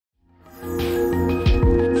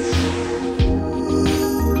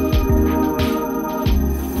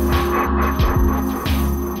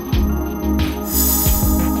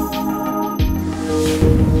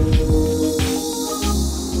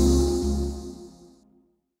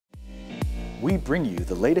we bring you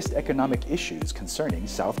the latest economic issues concerning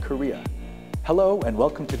South Korea. Hello and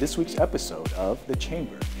welcome to this week's episode of The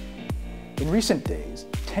Chamber. In recent days,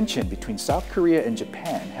 tension between South Korea and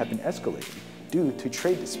Japan have been escalating due to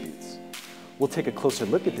trade disputes. We'll take a closer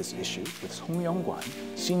look at this issue with Song Young-kwan,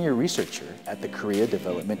 senior researcher at the Korea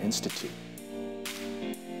Development Institute.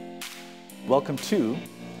 Welcome to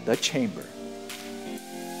The Chamber.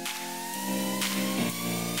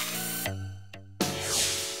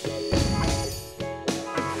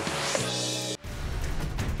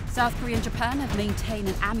 South Korea and Japan have maintained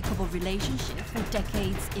an amicable relationship for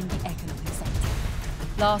decades in the economic sector.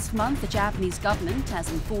 Last month, the Japanese government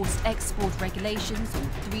has enforced export regulations on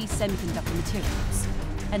 3 semiconductor materials.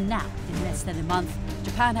 And now, in less than a month,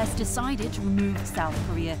 Japan has decided to remove South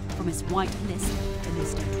Korea from its whitelist, a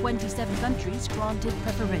list of 27 countries granted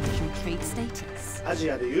preferential trade status. ア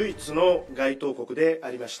ジアで唯一の該当国で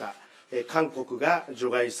ありました韓国が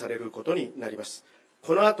除外されることになります。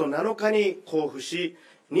この後7日に公布し、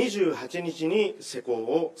28日に施行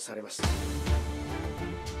をされます。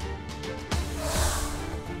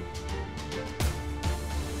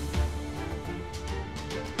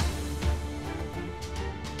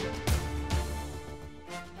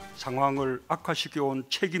상황을 악화시켜온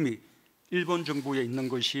책임이 일본 정부에 있는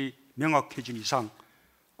것이 명확해진 이상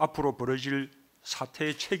앞으로 벌어질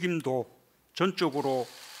사태의 책임도 전적으로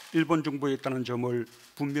일본 정부에 있다는 점을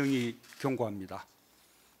분명히 경고합니다.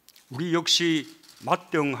 우리 역시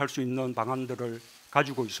맞대응할 수 있는 방안들을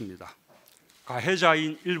가지고 있습니다.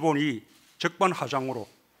 가해자인 일본이 적반하장으로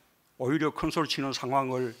오히려 큰소리 치는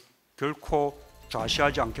상황을 결코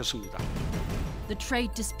좌시하지 않겠습니다. The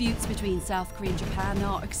trade disputes between South Korea and Japan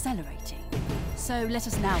are accelerating. So let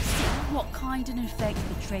us now see what kind of effect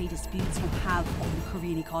the trade disputes will have on the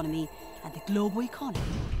Korean economy and the global economy.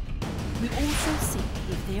 We also see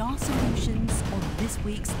if there are solutions on this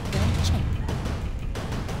week's The Chamber.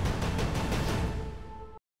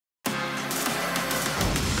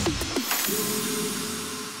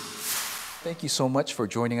 Thank you so much for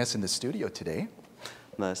joining us in the studio today.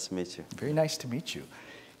 Nice to meet you. Very nice to meet you.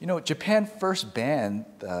 You know, Japan first banned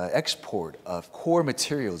the export of core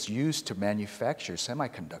materials used to manufacture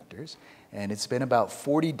semiconductors, and it's been about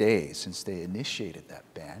 40 days since they initiated that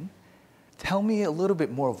ban. Tell me a little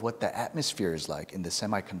bit more of what the atmosphere is like in the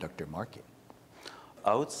semiconductor market.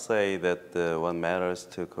 I would say that what matters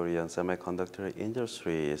to Korean semiconductor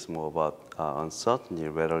industry is more about uncertainty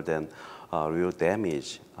rather than real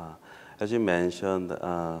damage. As you mentioned,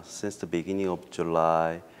 since the beginning of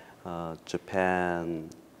July, Japan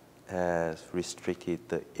has restricted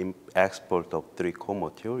the export of 3 core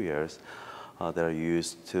materials that are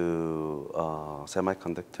used to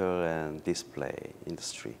semiconductor and display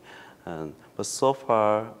industry. But so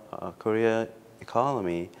far, Korean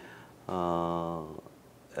economy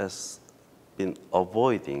has been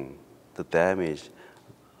avoiding the damage.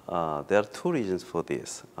 There are 2 reasons for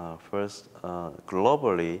this. First,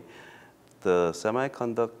 globally, the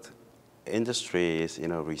semiconductor industry is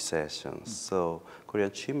in a recession, so Korean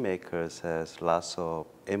chip makers has lots of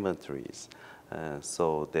inventories,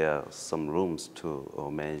 so there are some rooms to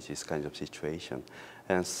manage this kind of situation.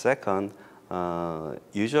 And second,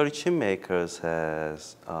 usually chip makers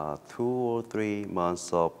has 2 or 3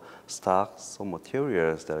 months of stocks of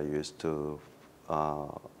materials that are used to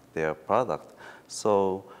their product.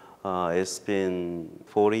 So it's been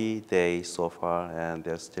 40 days so far, and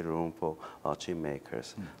there's still room for chip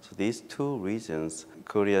makers. So these 2 reasons,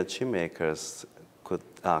 Korean chip makers could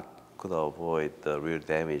avoid the real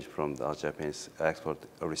damage from the Japanese export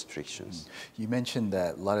restrictions. You mentioned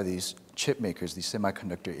that a lot of these chip makers, these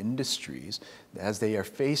semiconductor industries, as they are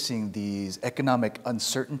facing these economic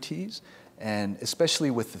uncertainties, and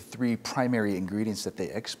especially with the 3 primary ingredients that they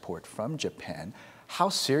export from Japan, how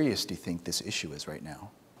serious do you think this issue is right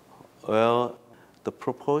now? Well, the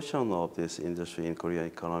proportion of this industry in Korean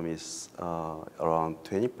economy is around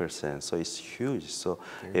 20%, so it's huge. So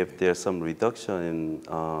if there's some reduction in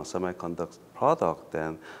semiconductor product,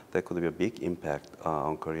 then there could be a big impact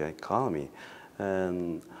on Korean economy.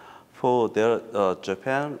 And for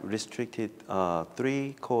Japan restricted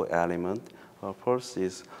 3 core elements. First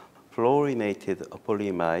is fluorinated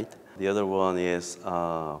polyimide. The other one is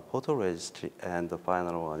photoresist, and the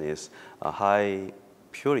final one is high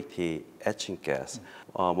purity etching gas.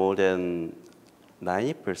 More than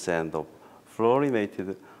 90% of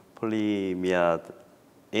fluorinated polyimide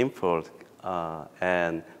import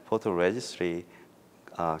and photoregistry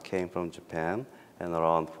came from Japan, and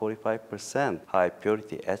around 45% high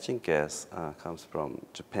purity etching gas comes from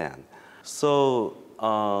Japan. So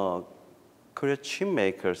Korean chip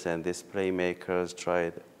makers and display makers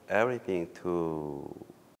tried everything to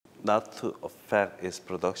not to affect its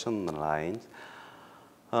production lines,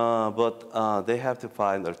 but they have to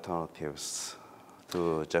find alternatives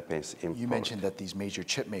to Japanese import. You mentioned that these major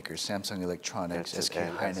chip makers, Samsung Electronics, Yes, SK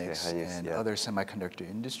and Hynix, SK Hynix, and yeah. other semiconductor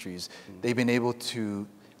industries, they've been able to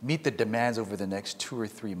meet the demands over the next 2 or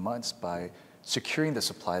 3 months by securing the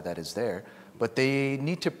supply that is there, but they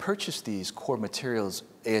need to purchase these core materials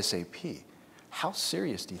ASAP. How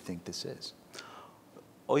serious do you think this is?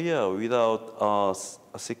 Oh yeah, without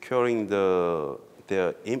securing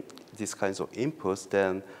these kinds of inputs,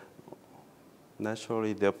 then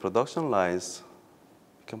naturally their production lines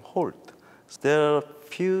become halt. So there are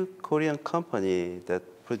few Korean companies that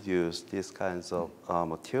produce these kinds of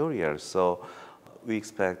materials. So we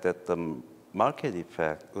expect that the market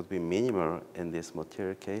effect would be minimal in this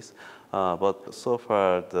material case. But so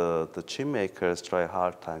far, the chip makers try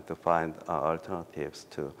hard time to find alternatives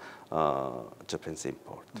to Japan's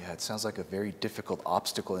import. Yeah, it sounds like a very difficult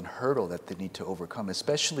obstacle and hurdle that they need to overcome,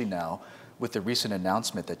 especially now with the recent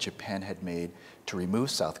announcement that Japan had made to remove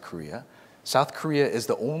South Korea. South Korea is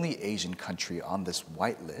the only Asian country on this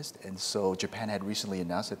whitelist, and so Japan had recently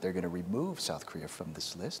announced that they're going to remove South Korea from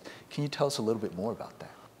this list. Can you tell us a little bit more about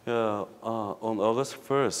that? Yeah, on August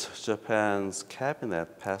 1st, Japan's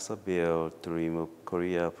cabinet passed a bill to remove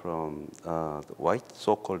Korea from the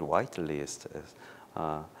so-called whitelist.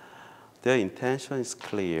 Their intention is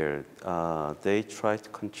clear. They try to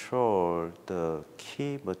control the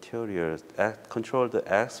key materials, control the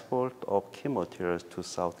export of key materials to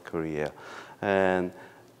South Korea. And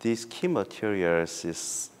these key materials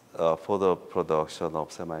is for the production of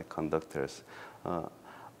semiconductors.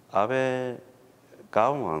 Abe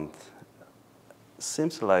government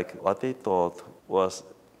seems like what they thought was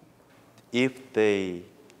if they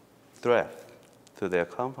threat to their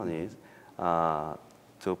companies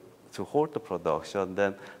to hold the production,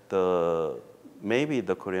 then maybe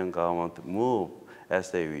the Korean government move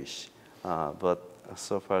as they wish. But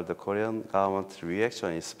so far, the Korean government's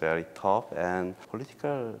reaction is very tough, and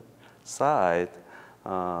political side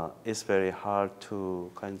is very hard to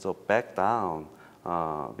kind of back down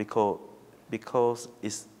because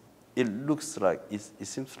it looks like it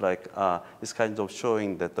seems like it's kind of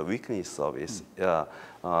showing that the weakness of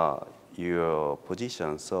your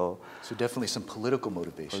position. So definitely some political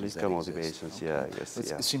motivations. Political motivations, okay. Yeah, yes,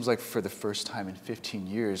 yeah. It seems like for the first time in 15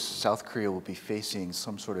 years, South Korea will be facing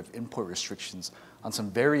some sort of import restrictions on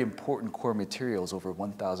some very important core materials, over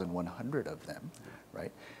 1,100 of them,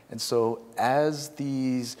 right? And so as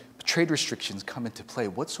these trade restrictions come into play,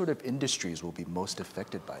 what sort of industries will be most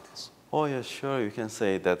affected by this? Oh yeah, sure. You can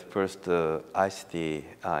say that first the ICT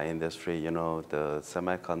industry. You know, the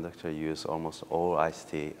semiconductor use almost all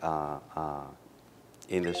ICT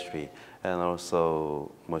industry, and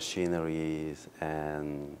also machineries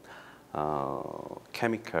and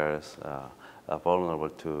chemicals are vulnerable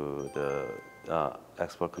to the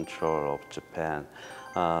export control of Japan.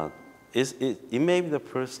 It may be the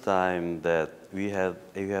first time that you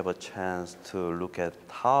have a chance to look at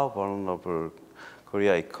how vulnerable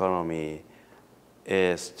Korea economy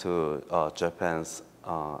is to Japan's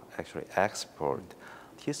actually export.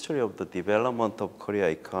 History of the development of Korea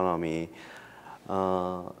economy,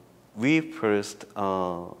 the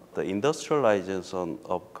industrialization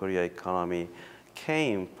of Korea economy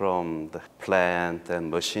came from the plant and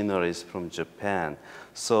machineries from Japan.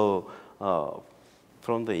 So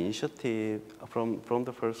from the initiative, from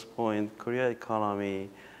the first point, Korea economy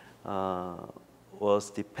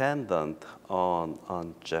was dependent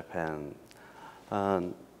on Japan.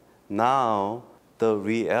 And now the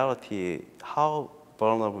reality, how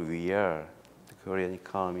vulnerable we are, the Korean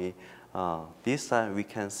economy, this time we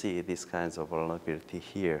can see these kinds of vulnerability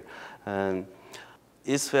here. And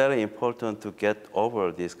it's very important to get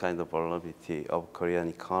over this kind of vulnerability of Korean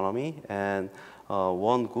economy. And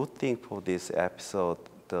one good thing for this episode,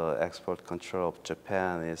 the export control of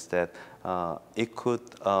Japan, is that it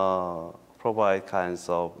could provide kinds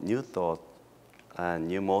of new thought and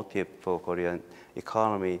new motive for Korean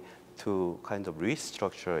economy to kind of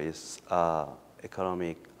restructure its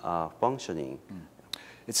economic functioning.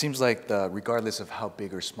 It seems like regardless of how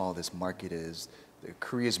big or small this market is,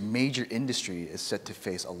 Korea's major industry is set to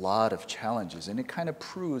face a lot of challenges, and it kind of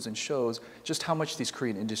proves and shows just how much these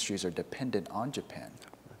Korean industries are dependent on Japan.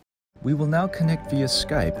 We will now connect via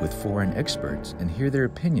Skype with foreign experts and hear their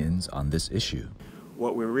opinions on this issue.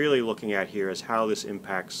 What we're really looking at here is how this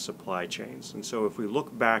impacts supply chains. And so if we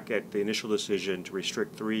look back at the initial decision to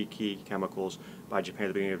restrict 3 key chemicals by Japan at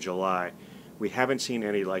the beginning of July, we haven't seen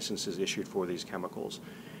any licenses issued for these chemicals.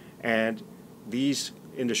 And these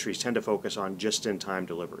industries tend to focus on just-in-time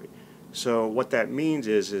delivery. So what that means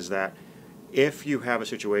is that If you have a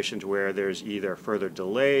situation to where there's either further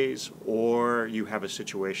delays or you have a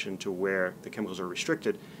situation to where the chemicals are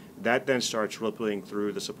restricted, that then starts rippling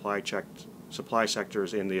through the supply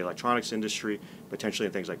sectors in the electronics industry, potentially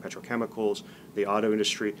in things like petrochemicals, the auto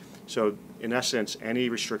industry. So in essence, any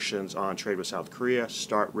restrictions on trade with South Korea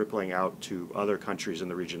start rippling out to other countries in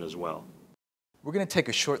the region as well. We're going to take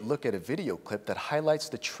a short look at a video clip that highlights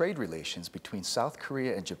the trade relations between South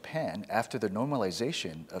Korea and Japan after the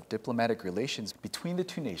normalization of diplomatic relations between the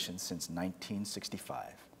two nations since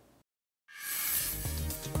 1965.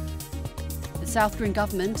 The South Korean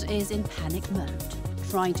government is in panic mode,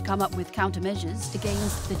 trying to come up with countermeasures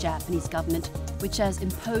against the Japanese government, which has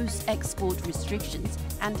imposed export restrictions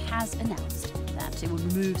and has announced that it will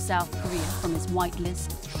remove South Korea from its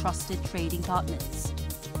whitelist trusted trading partners.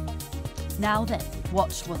 Now then,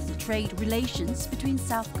 what was the trade relations between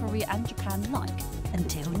South Korea and Japan like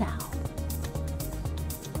until now?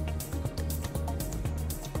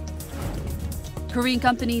 Korean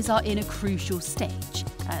companies are in a crucial stage,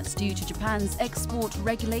 as due to Japan's export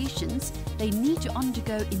regulations, they need to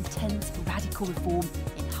undergo intense radical reform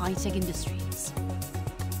in high-tech industries.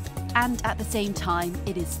 And at the same time,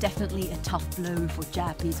 it is definitely a tough blow for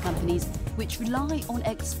Japanese companies which rely on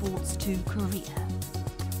exports to Korea.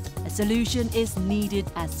 A solution is needed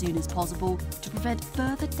as soon as possible to prevent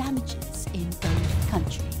further damages in both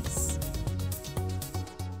countries.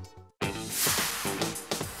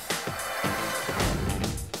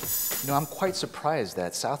 You know, I'm quite surprised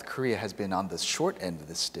that South Korea has been on the short end of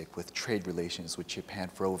the stick with trade relations with Japan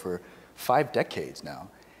for over 5 decades now.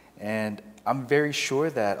 And I'm very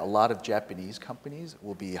sure that a lot of Japanese companies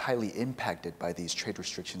will be highly impacted by these trade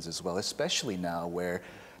restrictions as well, especially now where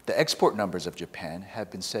the export numbers of Japan have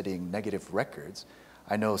been setting negative records.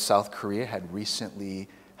 I know South Korea had recently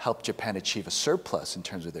helped Japan achieve a surplus in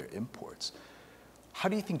terms of their imports. How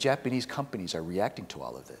do you think Japanese companies are reacting to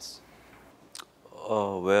all of this?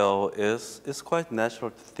 Well, it's quite natural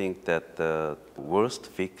to think that the worst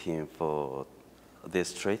victim for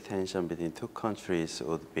this trade tension between two countries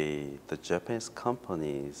would be the Japanese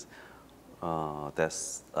companies that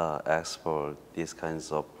export these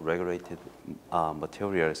kinds of regulated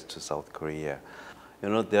materials to South Korea. You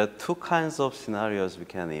know, there are two kinds of scenarios we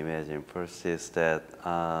can imagine. First is that,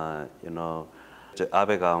 you know, the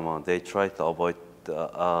Abe government, they try to avoid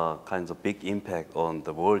kinds of big impact on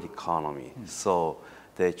the world economy. So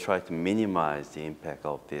they try to minimize the impact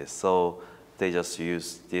of this. So they just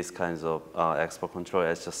use these kinds of export control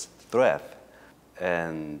as just threat.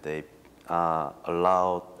 And they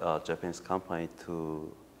allowed Japanese company to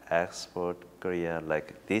export Korea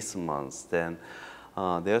like this month, then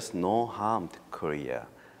there's no harm to Korea.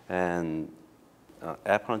 And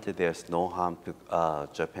apparently there's no harm to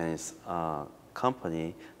Japanese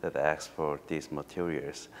company that export these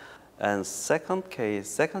materials. And second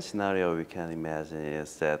scenario we can imagine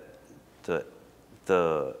is that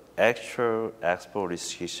the actual export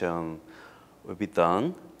restriction will be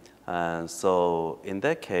done. And so in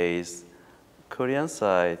that case, Korean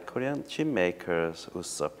chip makers will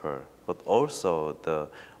suffer, but also the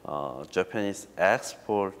Japanese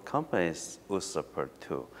export companies will suffer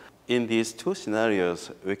too. In these two scenarios,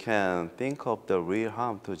 we can think of the real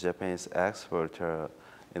harm to Japanese exporter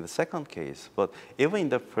in the second case. But even in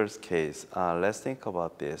the first case, let's think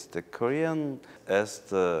about this. As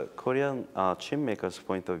the Korean chip makers'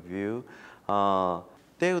 point of view,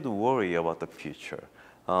 they would worry about the future.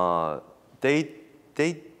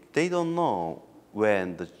 They don't know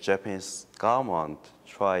when the Japanese government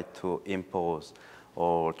try to impose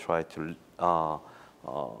or try to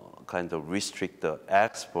kind of restrict the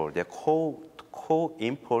export, their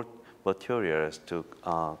co-import materials to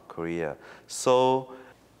Korea. So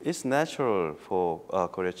it's natural for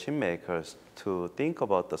Korean chip makers to think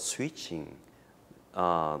about the switching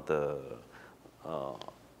the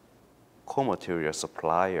co-material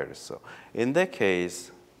suppliers. So in that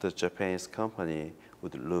case, the Japanese company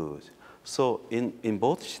would lose. So in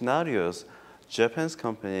both scenarios, Japanese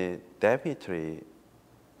company definitely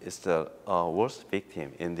is the worst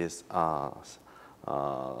victim in these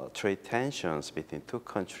trade tensions between two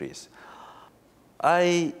countries.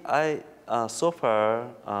 So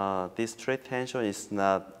far, this trade tension is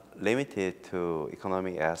not limited to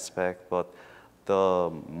economic aspect, but the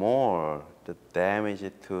more the damage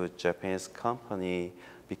to Japanese company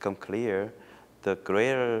become clear, the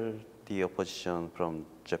greater the opposition from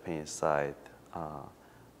Japanese side.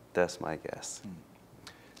 That's my guess.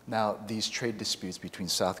 Now, these trade disputes between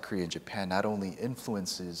South Korea and Japan not only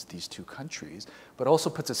influences these two countries, but also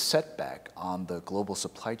puts a setback on the global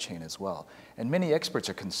supply chain as well. And many experts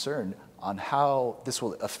are concerned on how this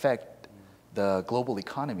will affect the global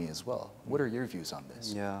economy as well. What are your views on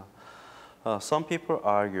this? Yeah. Some people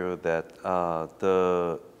argue that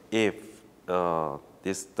if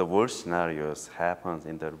the worst scenarios happens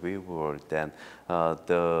in the real world, then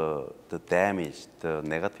the damage, the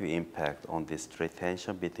negative impact on this trade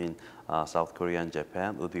tension between South Korea and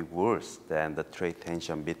Japan would be worse than the trade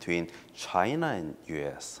tension between China and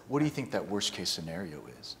U.S. What do you think that worst case scenario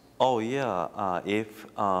is? Oh yeah, if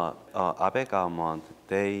Abe government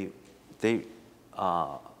they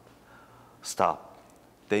stop,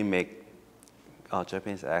 they make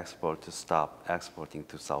Japanese export to stop exporting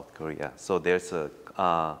to South Korea. So there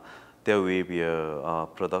will be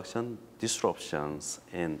production disruptions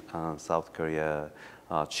in South Korea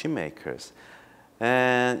chip makers,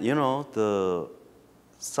 and you know the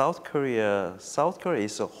South Korea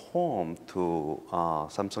is a home to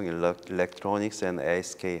Samsung Electronics and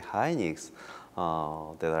SK Hynix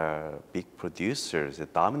that are big producers, the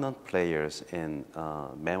dominant players in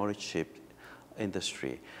memory chip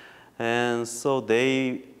industry. And so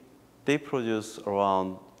they produce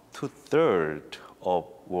around 2/3 of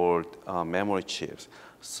world memory chips.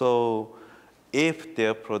 So if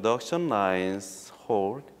their production lines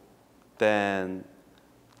hold, then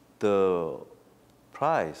the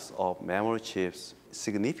price of memory chips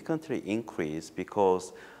significantly increase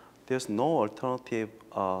because there's no alternative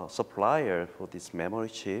supplier for these memory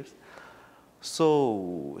chips.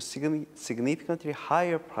 So significantly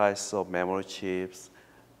higher price of memory chips,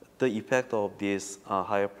 the effect of this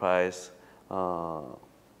higher price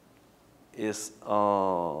is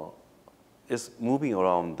moving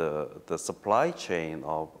around the supply chain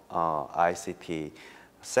of ICT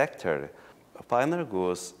sector. Final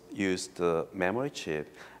goods use the memory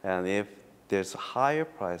chip, and if there's a higher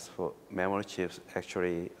price for memory chips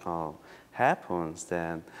actually happens,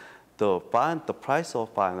 then the price of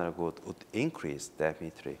final good would increase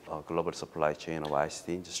definitely global supply chain of ICT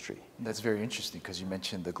industry. That's very interesting because you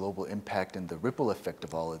mentioned the global impact and the ripple effect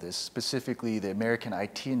of all of this. Specifically, the American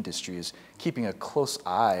IT industry is keeping a close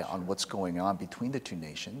eye on what's going on between the two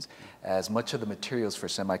nations, as much of the materials for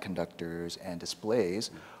semiconductors and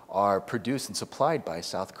displays are produced and supplied by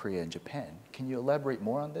South Korea and Japan. Can you elaborate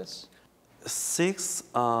more on this? 6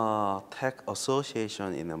 tech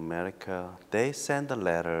associations in America, they send a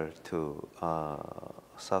letter to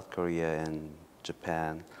South Korea and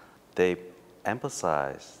Japan. They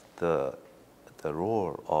emphasize the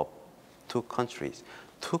role of two countries.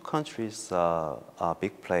 Two countries are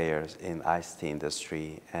big players in ICT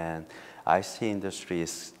industry, and ICT industry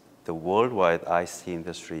is the worldwide ICT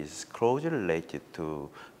industry is closely related through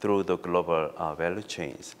the global value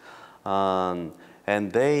chains,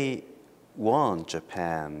 and they warn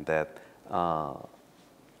Japan that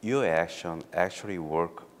your action actually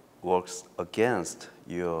works against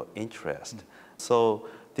your interest. So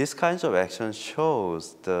this kind of action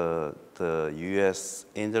shows the U.S.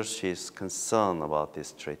 industry's concern about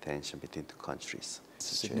this trade tension between the countries.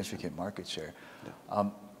 It's a significant market share. Yeah.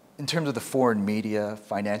 In terms of the foreign media,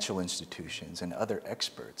 financial institutions, and other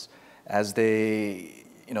experts, as they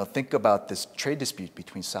think about this trade dispute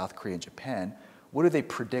between South Korea and Japan, what do they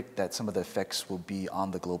predict that some of the effects will be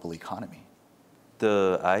on the global economy?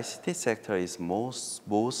 The ICT sector is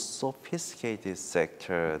most sophisticated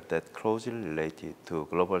sector that closely related to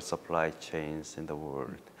global supply chains in the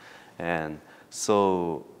world. And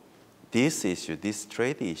so this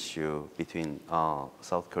trade issue between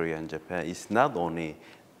South Korea and Japan is not only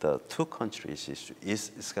the two countries issue,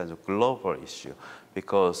 it's kind of global issue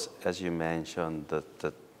because, as you mentioned,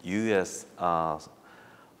 the U.S.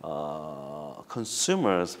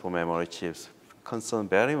 Consumers for memory chips concern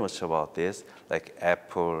very much about this. Like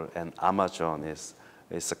Apple and Amazon is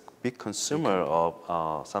a big consumer of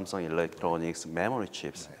Samsung Electronics memory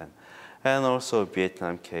chips, right. And also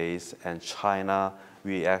Vietnam case and China.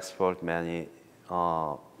 We export many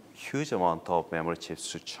huge amount of memory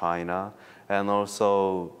chips to China, and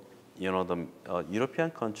also the European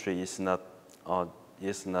country is not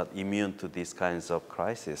immune to these kinds of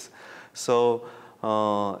crises. So.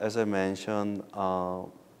 As I mentioned,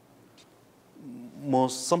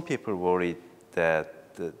 some people worried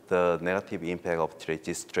that the negative impact of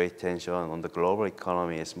this trade tension on the global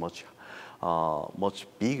economy is much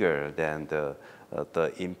bigger than the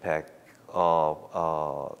impact of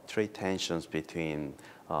trade tensions between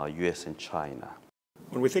U.S. and China.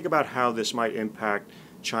 When we think about how this might impact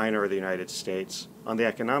China or the United States, on the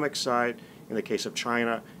economic side, in the case of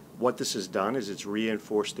China, what this has done is it's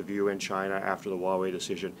reinforced the view in China after the Huawei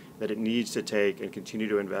decision that it needs to take and continue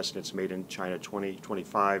to invest in its Made in China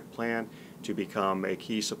 2025 plan to become a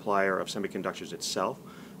key supplier of semiconductors itself.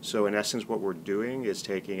 So in essence, what we're doing is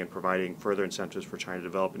taking and providing further incentives for China to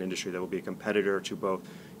develop an industry that will be a competitor to both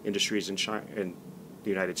industries in China, in the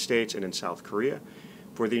United States and in South Korea.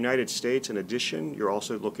 For the United States, in addition, you're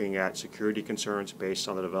also looking at security concerns based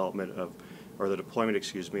on the development of, or the deployment,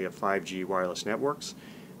 excuse me, of 5G wireless networks.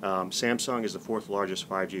 Samsung is the 4th largest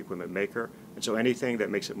 5G equipment maker, and so anything that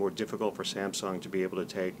makes it more difficult for Samsung to be able to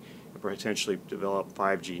take and potentially develop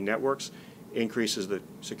 5G networks increases the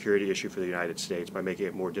security issue for the United States by making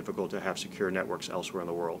it more difficult to have secure networks elsewhere in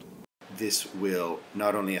the world. This will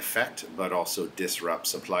not only affect but also disrupt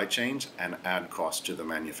supply chains and add cost to the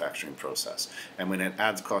manufacturing process. And when it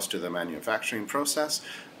adds cost to the manufacturing process,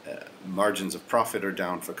 margins of profit are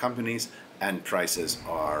down for companies and prices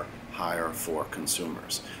are higher for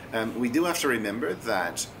consumers. We do have to remember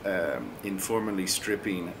that informally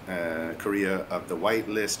stripping Korea of the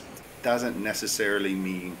whitelist doesn't necessarily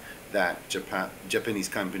mean that Japanese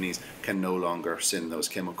companies can no longer send those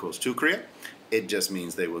chemicals to Korea. It just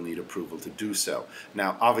means they will need approval to do so.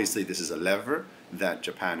 Now, obviously, this is a lever that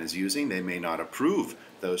Japan is using. They may not approve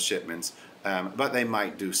those shipments, but they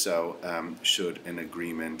might do so should an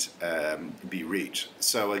agreement be reached.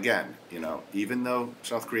 So again, even though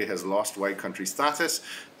South Korea has lost white country status,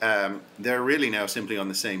 they're really now simply on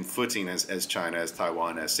the same footing as China, as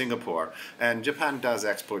Taiwan, as Singapore, and Japan does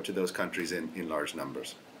export to those countries in large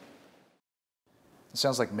numbers. It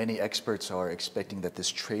sounds like many experts are expecting that this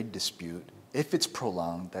trade dispute, if it's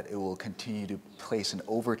prolonged, that it will continue to place an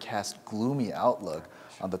overcast, gloomy outlook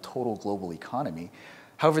on the total global economy.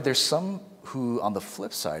 However, there's some who, on the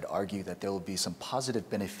flip side, argue that there will be some positive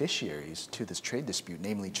beneficiaries to this trade dispute,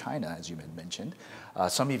 namely China, as you had mentioned.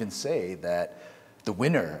 Some even say that the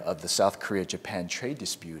winner of the South Korea-Japan trade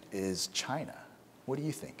dispute is China. What do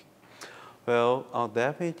you think? Well,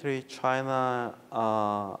 definitely China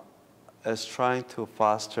is trying to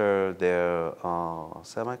foster their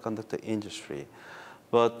semiconductor industry,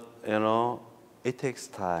 but it takes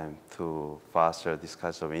time to foster this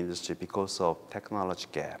kind of industry because of technology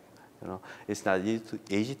gap. It's not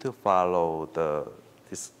easy to follow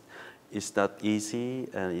it's not easy,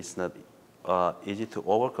 and it's not easy to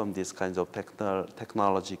overcome these kinds of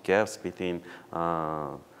technology gaps between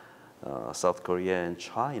South Korea and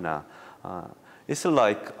China. It's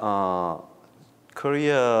like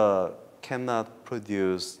Korea cannot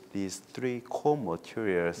produce these 3 core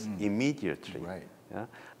materials immediately. Right. Yeah?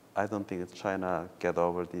 I don't think China get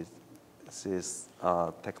over this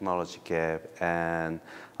technology gap and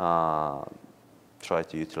try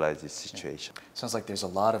to utilize this situation. Sounds like there's a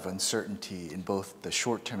lot of uncertainty in both the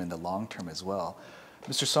short term and the long term as well.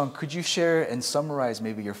 Mr. Song, could you share and summarize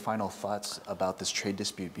maybe your final thoughts about this trade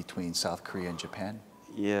dispute between South Korea and Japan?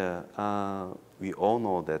 Yeah, we all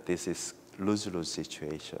know that this is lose-lose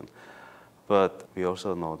situation, but we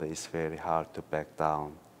also know that it's very hard to back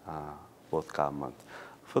down both governments.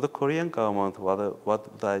 For the Korean government, what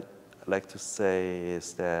would I like to say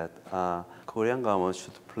is that Korean government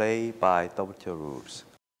should play by WTO rules.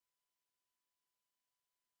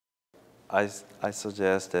 I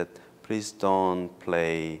suggest that please don't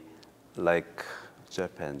play like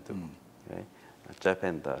Japan do. Okay?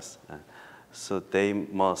 Japan does. So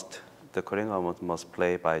the Korean government must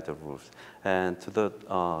play by the rules. And to the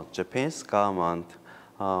Japanese government,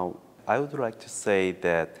 I would like to say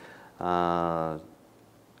that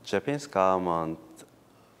Japanese government,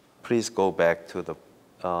 please go back to the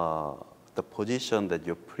position that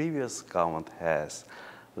your previous government has,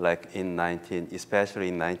 like especially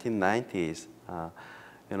in 1990s,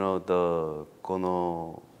 the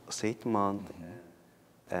Kono statement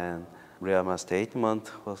and Ryama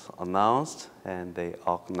statement was announced, and they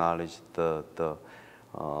acknowledged the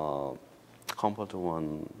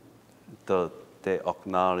compartment. They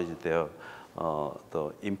acknowledged the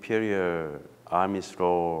imperial army's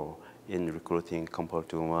role in recruiting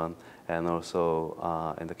compartment, and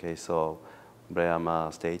also in the case of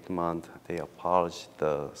Ryama statement, they apologized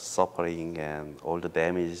the suffering and all the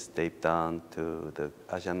damage they've done to the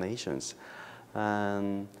Asian nations.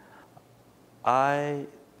 And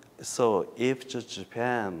so if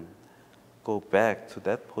Japan go back to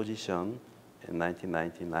that position in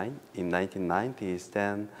 1990s,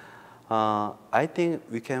 then I think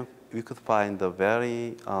we could find a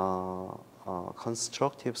very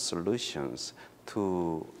constructive solutions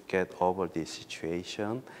to get over this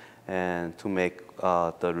situation and to make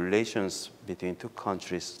the relations between 2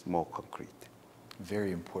 countries more concrete.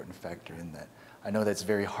 Very important factor in that. I know that's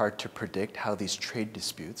very hard to predict how these trade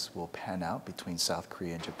disputes will pan out between South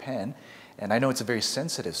Korea and Japan. And I know it's a very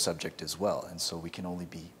sensitive subject as well. And so we can only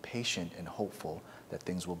be patient and hopeful that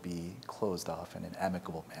things will be closed off in an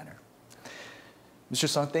amicable manner. Mr.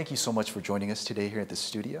 Song, thank you so much for joining us today here at the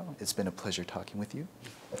studio. It's been a pleasure talking with you.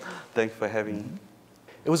 Thanks for having me.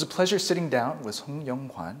 It was a pleasure sitting down with Hong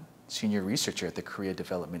Young-hwan, Senior Researcher at the Korea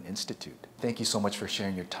Development Institute. Thank you so much for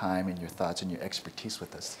sharing your time and your thoughts and your expertise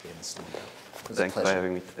with us today in the studio. It was a Thanks for pleasure.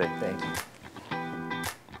 having me today. Thank you.